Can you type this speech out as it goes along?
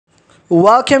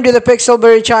Welcome to the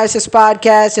Pixelberry Choices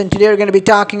podcast, and today we're going to be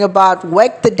talking about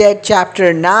Wake the Dead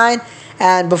Chapter 9.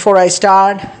 And before I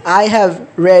start, I have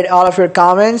read all of your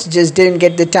comments, just didn't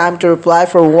get the time to reply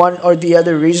for one or the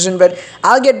other reason, but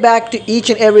I'll get back to each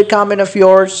and every comment of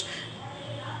yours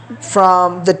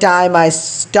from the time I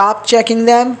stopped checking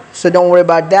them, so don't worry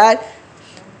about that.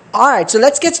 Alright, so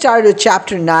let's get started with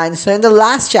Chapter 9. So in the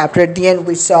last chapter, at the end,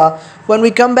 we saw, when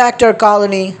we come back to our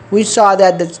colony, we saw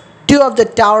that the two of the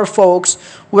tower folks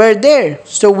were there.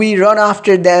 So we run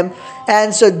after them.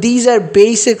 And so these are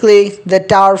basically the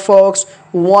tower folks.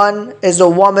 One is a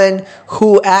woman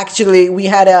who actually we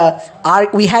had an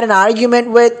argument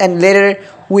with, and later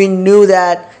we knew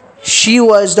that she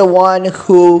was the one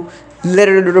who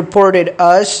literally reported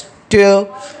us to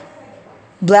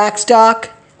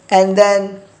Blackstock, and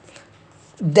then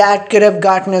that could have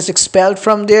gotten us expelled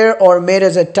from there or made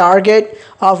us a target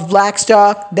of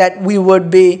Blackstock, that we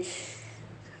would be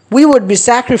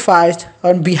sacrificed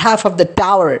on behalf of the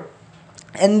tower.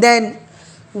 And then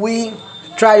we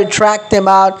try to track them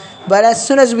out, but as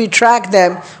soon as we track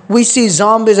them, we see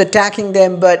zombies attacking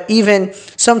them, but even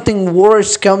something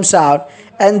worse comes out,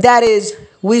 and that is,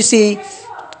 we see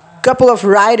a couple of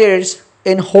riders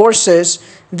in horses.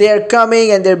 They're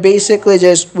coming and they're basically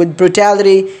just with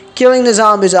brutality killing the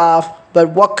zombies off. But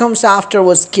what comes after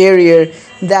was scarier,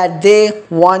 that they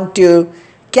want to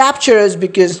capture us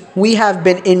because we have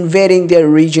been invading their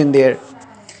region there.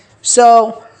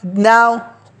 So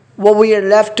now what we are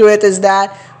left with is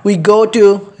that we go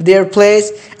to their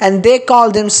place, and they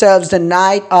call themselves the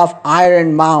Knight of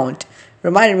Iron Mount.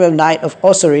 Reminded me of Knight of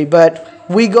Ossuary, but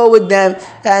we go with them,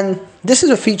 and this is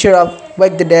a feature of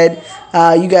Wake the Dead.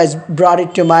 You guys brought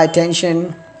it to my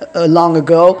attention long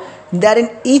ago, that in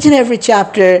each and every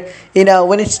chapter,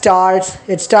 when it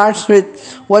starts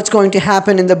with what's going to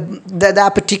happen in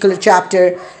that particular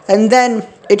chapter, and then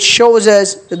it shows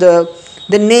us the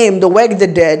name, the Wake the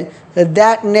Dead,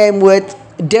 that name with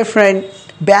different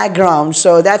backgrounds.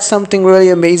 So that's something really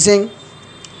amazing.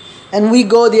 And we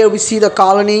go there, we see the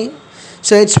colony.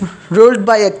 So it's ruled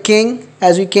by a king,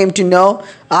 as we came to know,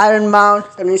 Iron Mount,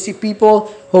 and we see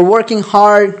people who are working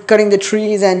hard, cutting the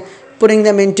trees and putting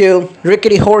them into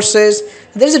rickety horses.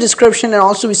 There's a description, and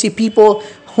also we see people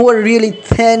who are really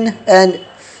thin, and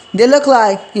they look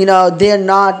like, they're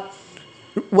not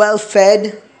well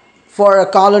fed for a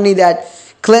colony that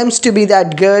claims to be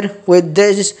that good with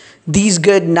these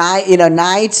good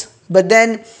knights. But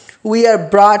then we are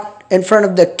brought in front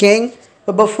of the king.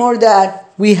 But before that,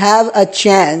 we have a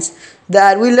chance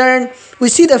that we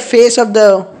see the face of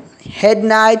the head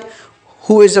knight,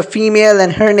 who is a female,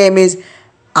 and her name is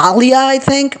Alia, I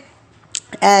think.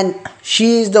 And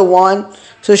she is the one.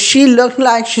 So she looked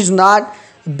like she's not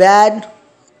bad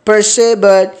per se,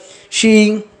 but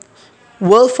she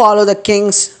will follow the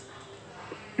king's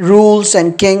rules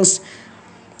and king's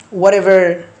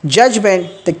whatever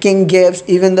judgment the king gives,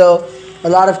 even though a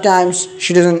lot of times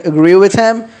she doesn't agree with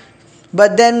him.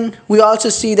 But then we also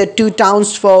see the two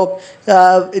townsfolk,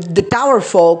 the tower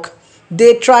folk,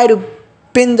 they try to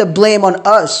pin the blame on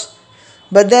us.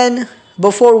 But then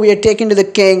before we are taken to the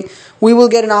king, we will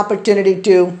get an opportunity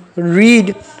to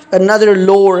read another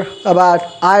lore about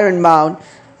Iron Mount,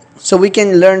 so we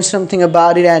can learn something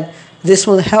about it, and this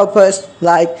will help us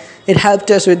like it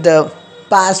helped us with the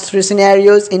past three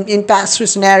scenarios, in past three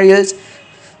scenarios.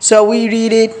 So we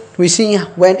read it, we see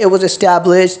when it was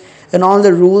established and all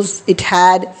the rules it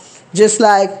had, just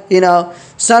like,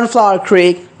 Sunflower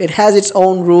Creek, it has its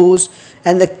own rules,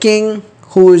 and the king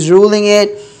who is ruling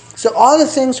it. So all the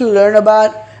things we learn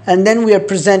about, and then we are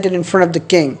presented in front of the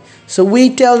king. So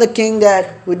we tell the king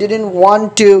that we didn't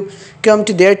want to come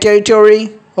to their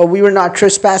territory, or we were not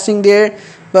trespassing there.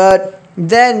 But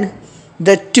then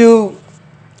the two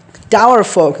tower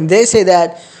folk, they say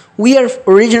that we are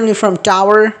originally from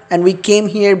Tower and we came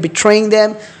here betraying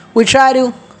them. We try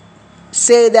to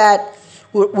say that,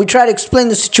 we try to explain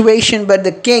the situation, but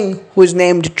the king, who is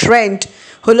named Trent,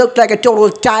 who looked like a total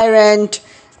tyrant,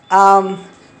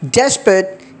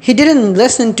 despot, he didn't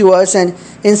listen to us, and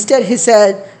instead he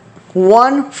said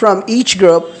one from each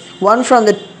group, one from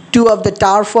the two of the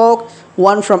tower folk,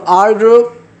 one from our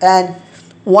group, and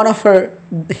one of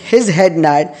his head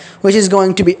knight, which is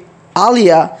going to be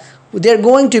Alia.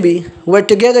 We're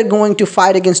together going to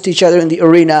fight against each other in the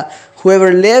arena.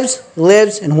 Whoever lives,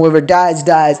 lives, and whoever dies,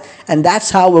 dies. And that's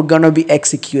how we're going to be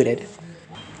executed.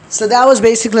 So that was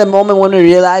basically a moment when we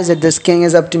realized that this king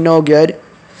is up to no good.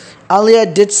 Alia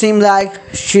did seem like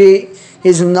she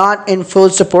is not in full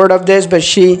support of this, but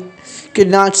she could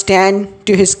not stand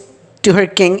to her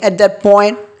king at that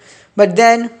point. But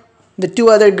then the two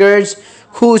other girls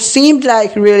who seemed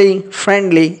like really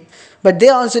friendly, but they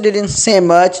also didn't say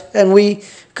much. And we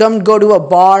go to a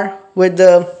bar with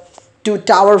the two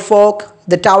tower folk,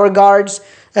 the tower guards,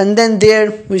 and then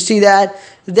there we see that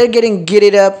they're getting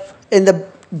giddied up in the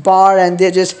bar and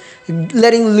they're just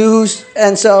letting loose.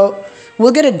 And so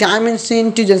we'll get a diamond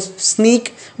scene to just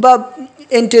sneak but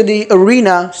into the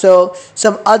arena. So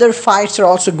some other fights are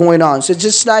also going on. So it's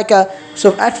just like a,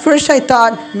 so at first I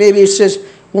thought maybe it's just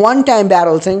one time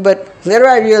battle thing, but later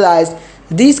I realized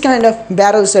these kind of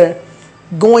battles are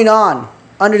going on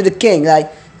under the king.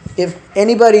 Like if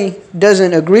anybody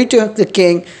doesn't agree to the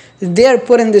king, they're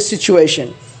put in this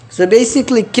situation. So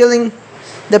basically killing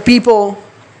the people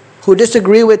who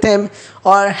disagree with him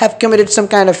or have committed some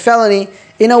kind of felony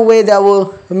in a way that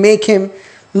will make him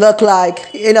look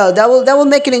like, that will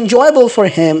make it enjoyable for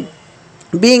him,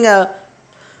 being a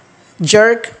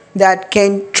jerk that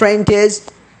Trent is.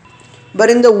 But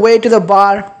in the way to the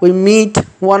bar, we meet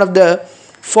one of the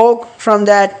folk from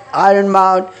that Iron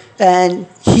Mount, and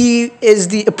he is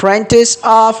the apprentice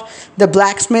of the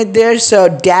blacksmith there. So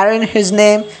Darren, his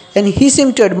name, and he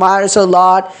seemed to admire us a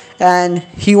lot, and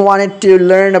he wanted to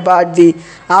learn about the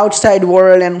outside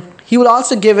world, and he will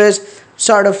also give us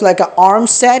sort of like an arm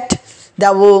set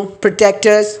that will protect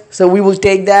us. So we will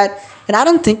take that, and I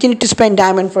don't think you need to spend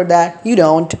diamond for that. You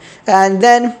don't. And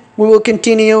then we will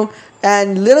continue.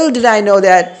 And little did I know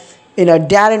that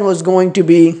Darren was going to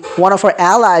be one of our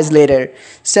allies later.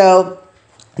 So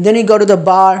then we go to the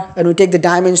bar and we take the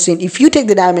diamond scene. If you take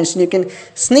the diamond scene, you can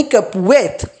sneak up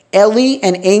with Ellie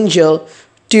and Angel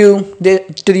to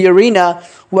the arena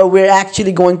where we're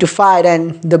actually going to fight,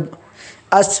 and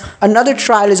another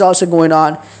trial is also going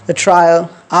on. The trial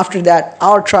after that,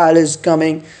 our trial is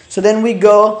coming. So then we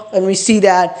go and we see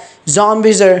that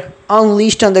zombies are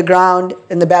unleashed on the ground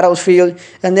in the battlefield,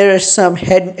 and there are some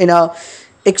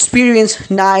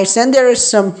experienced knights, and there are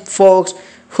some folks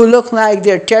who look like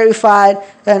they're terrified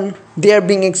and they're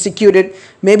being executed.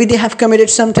 Maybe they have committed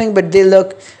something, but they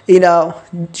look,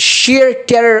 sheer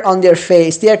terror on their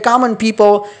face. They are common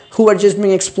people who are just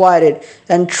being exploited.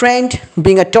 And Trent,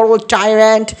 being a total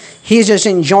tyrant, he's just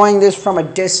enjoying this from a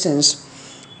distance.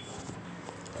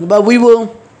 But we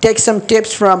will take some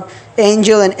tips from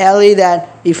Angel and Ellie that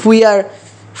if we are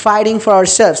fighting for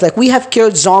ourselves, like we have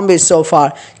killed zombies so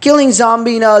far. Killing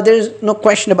zombie, there's no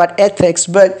question about ethics,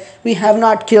 but we have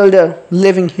not killed a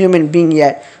living human being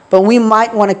yet. But we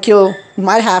might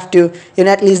have to,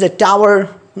 at least the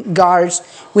tower guards,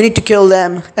 we need to kill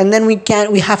them, and then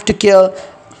we have to kill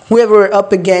whoever we're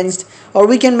up against, or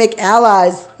we can make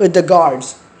allies with the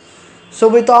guards. So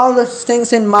with all those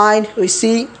things in mind, we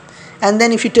see, and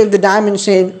then if you take the diamond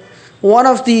chain, one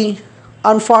of the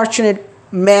unfortunate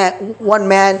one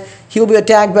man, he will be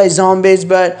attacked by zombies,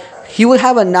 but he will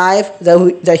have a knife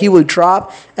that he will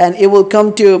drop, and it will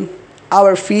come to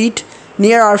our feet,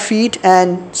 near our feet,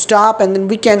 and stop, and then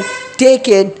we can take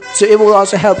it, so it will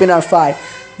also help in our fight.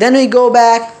 Then we go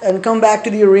back and come back to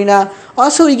the arena.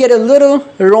 Also, we get a little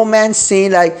romance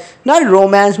scene, like not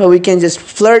romance, but we can just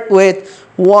flirt with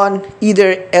one,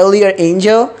 either Ellie or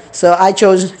Angel. So I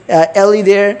chose Ellie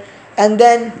there, and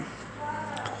then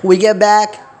we get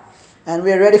back and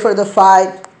we are ready for the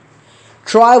fight.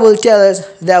 Troy will tell us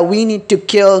that we need to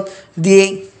kill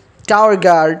the tower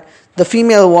guard, the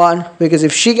female one, because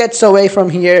if she gets away from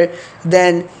here,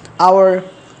 then our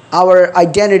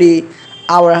identity,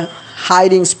 our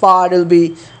hiding spot will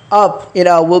be up,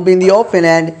 we'll be in the open.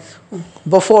 And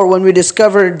before, when we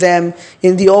discovered them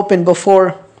in the open,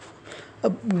 before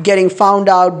getting found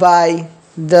out by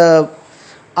the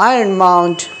Iron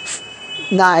Mount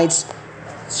Knights,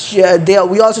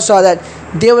 we also saw that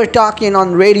they were talking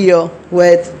on radio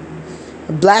with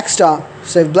Blackstock.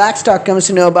 So if Blackstock comes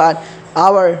to know about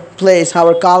our place,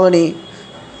 our colony,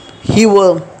 he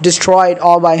will destroy it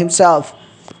all by himself.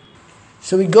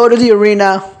 So we go to the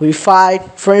arena, we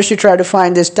fight. First we try to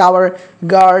find this tower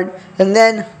guard, and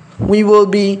then we will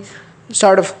be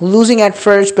sort of losing at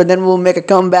first, but then we'll make a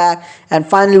comeback, and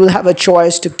finally we'll have a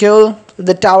choice to kill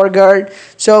the tower guard.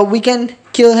 So we can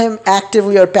kill him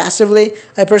actively or passively.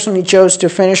 I personally chose to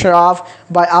finish her off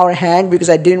by our hand because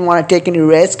I didn't want to take any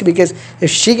risk, because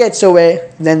if she gets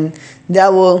away, then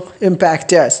that will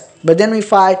impact us. But then we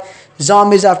fight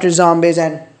zombies after zombies,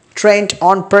 and Trent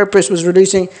on purpose was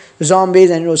releasing zombies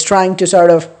and was trying to sort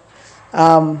of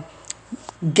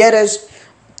get us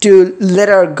to let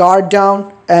our guard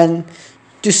down and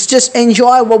just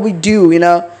enjoy what we do.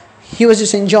 He was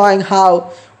just enjoying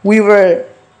how we were,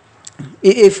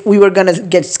 if we were gonna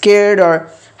get scared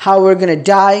or how we're gonna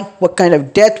die, what kind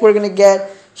of death we're gonna get.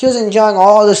 He was enjoying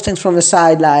all those things from the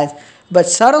sidelines. But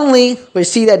suddenly we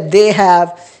see that they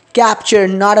have captured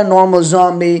not a normal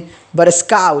zombie but a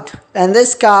scout, and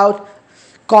this scout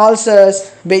calls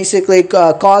us, basically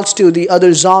calls to the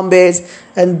other zombies,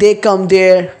 and they come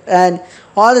there, and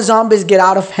all the zombies get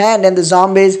out of hand, and the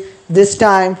zombies this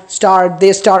time start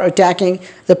attacking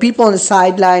the people on the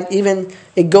sideline. Even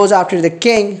it goes after the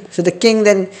king. So the king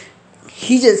then,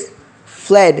 he just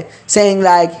fled, saying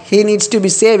like he needs to be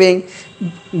saving,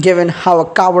 given how a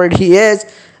coward he is.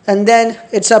 And then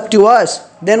it's up to us.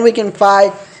 Then we can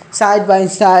fight side by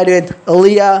side with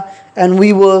Aaliyah, and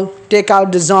we will take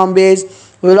out the zombies.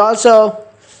 We'll also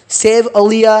save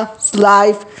Aaliyah's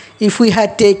life if we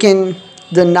had taken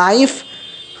the knife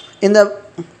in the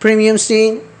premium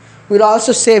scene. We'll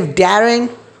also save Darren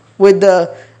with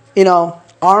the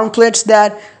arm plates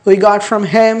that we got from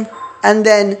him, and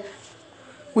then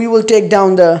we will take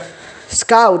down the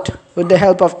scout with the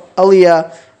help of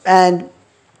Aaliyah, and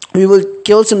we will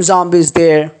kill some zombies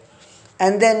there.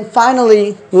 And then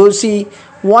finally we will see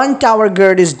one tower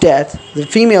guard is dead, the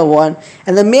female one,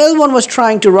 and the male one was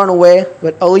trying to run away,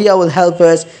 but Aaliyah will help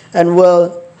us and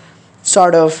will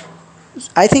sort of,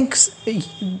 I think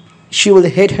she will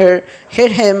hit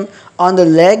him on the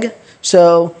leg,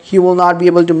 so he will not be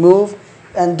able to move,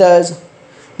 and thus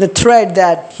the threat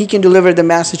that he can deliver the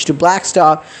message to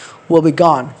Blackstock will be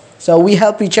gone. So we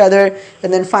help each other,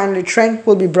 and then finally Trent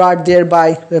will be brought there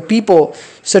by the people.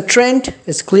 So Trent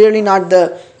is clearly not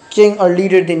the king or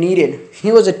leader they needed.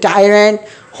 He was a tyrant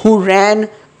who ran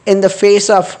in the face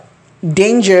of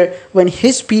danger when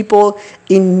his people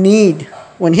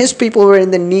were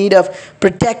in the need of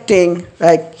protecting.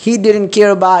 Like, he didn't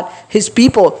care about his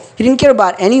people. He didn't care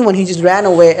about anyone. He just ran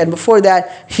away. And before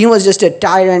that, he was just a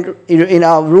tyrant,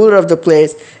 ruler of the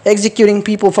place, executing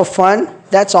people for fun.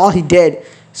 That's all he did.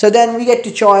 So then we get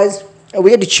to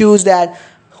choose that.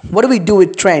 What do we do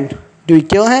with Trent? Do we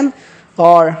kill him,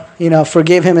 or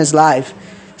forgive him his life?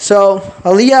 So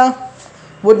Aaliyah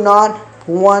would not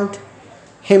want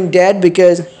him dead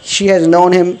because she has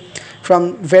known him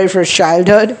from very first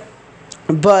childhood,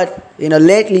 but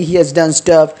lately he has done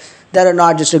stuff that are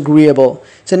not just agreeable.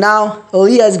 So now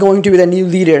Aaliyah is going to be the new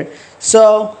leader.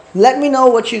 So let me know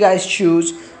what you guys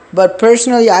choose, but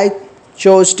personally I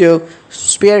chose to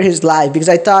spare his life because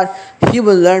I thought he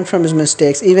will learn from his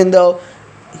mistakes, even though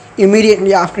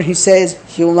immediately after he says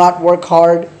he will not work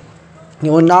hard, he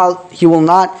will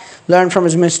not learn from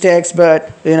his mistakes.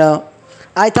 But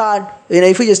I thought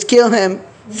if we just kill him,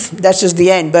 that's just the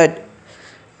end. But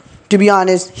to be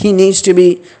honest, he needs to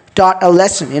be taught a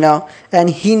lesson, and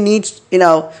he needs,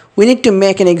 we need to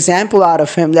make an example out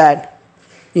of him that,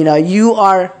 you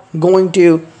are going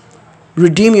to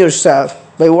redeem yourself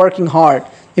by working hard.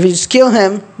 If you just kill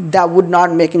him, that would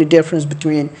not make any difference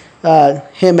between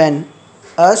him and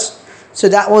us. So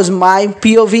that was my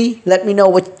POV. Let me know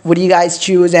what you guys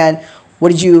choose, and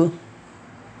what did you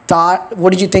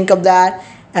think of that,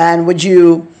 and would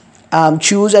you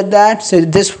choose at that? So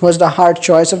this was the hard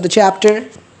choice of the chapter.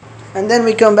 And then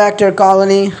we come back to our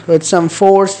colony with some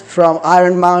force from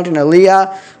Ironmount and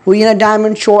Aaliyah. We in a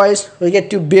diamond choice. We get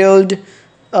to build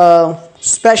a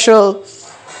special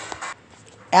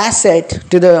asset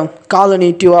to the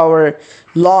colony, to our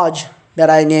lodge that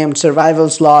I named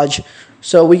Survival's Lodge.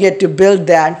 So we get to build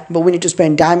that, but we need to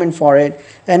spend diamond for it,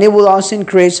 and it will also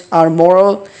increase our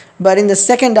morale. But in the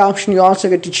second option, you also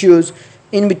get to choose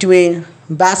in between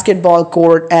basketball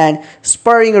court and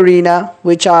sparring arena,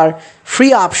 which are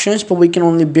free options, but we can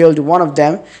only build one of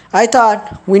them. I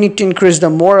thought we need to increase the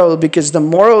morale because the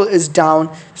morale is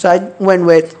down, so I went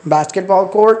with basketball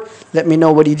court. Let me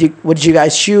know what did you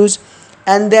guys choose.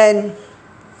 And then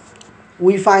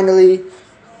we finally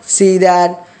see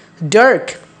that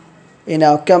Dirk,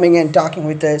 coming and talking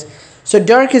with us. So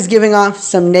Dirk is giving off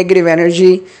some negative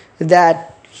energy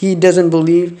that he doesn't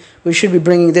believe we should be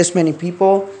bringing this many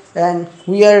people. And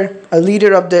we are a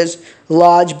leader of this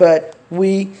lodge, but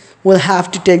we will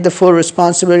have to take the full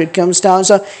responsibility it comes down.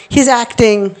 So he's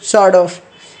acting sort of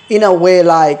in a way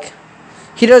like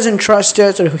he doesn't trust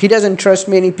us, or he doesn't trust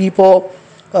many people.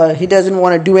 He doesn't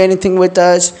want to do anything with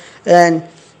us. And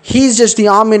he's just the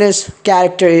ominous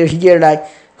character here, like,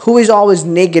 who is always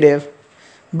negative.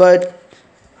 But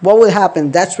what will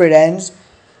happen? That's where it ends.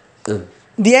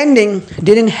 The ending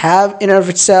didn't have in and of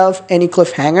itself any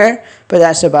cliffhanger, but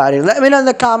that's about it. Let me know in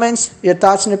the comments your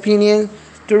thoughts and opinions.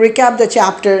 To recap the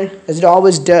chapter, as it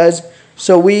always does,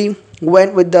 so we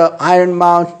went with the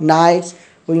Ironmount Knights.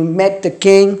 We met the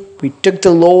king. We took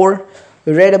the lore.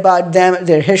 We read about them,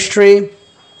 their history,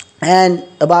 and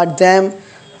about them.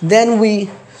 Then we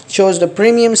chose the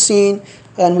premium scene,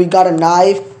 and we got a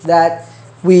knife that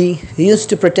we used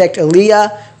to protect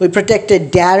Aaliyah. We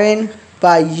protected Darren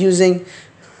by using,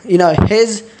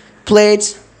 his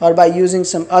plates, or by using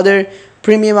some other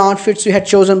premium outfits we had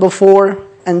chosen before.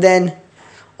 And then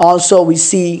also we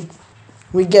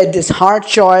get this hard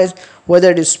choice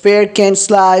whether to spare Trent's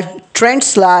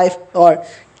life, or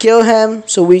kill him.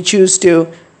 So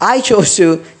I chose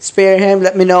to spare him.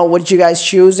 Let me know what you guys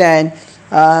choose, and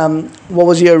what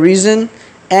was your reason.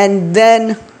 And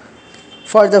then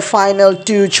for the final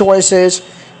two choices,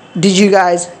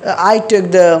 I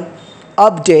took the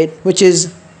update, which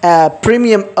is a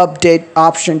premium update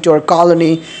option to our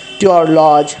colony, to our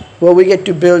lodge, where we get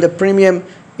to build a premium,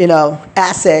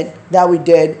 asset that we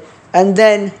did. And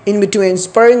then in between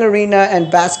sparring arena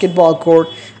and basketball court,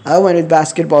 I went with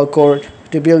basketball court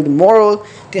to build moral,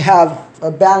 to have a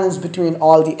balance between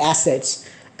all the assets.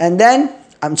 And then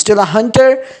I'm still a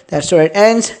hunter. That's where it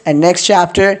ends. And next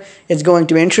chapter is going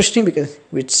to be interesting because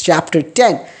it's chapter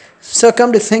 10. So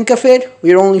come to think of it,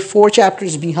 we're only 4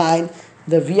 chapters behind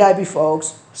the VIP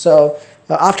folks. So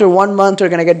after 1 month, we're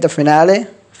going to get the finale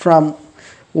from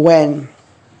when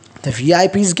the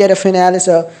VIPs get a finale.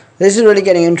 So this is really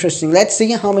getting interesting. Let's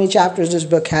see how many chapters this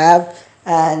book have.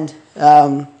 And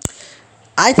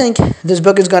I think this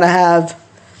book is going to have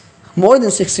more than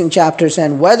 16 chapters,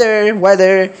 and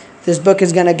whether this book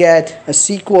is going to get a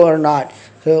sequel or not.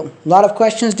 So a lot of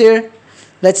questions there.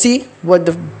 Let's see what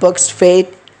the book's fate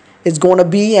is going to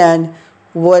be and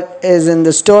what is in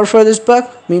the store for this book.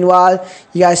 Meanwhile,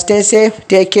 you guys stay safe,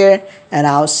 take care, and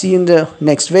I'll see you in the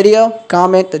next video.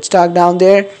 Comment, let's talk down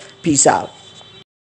there. Peace out.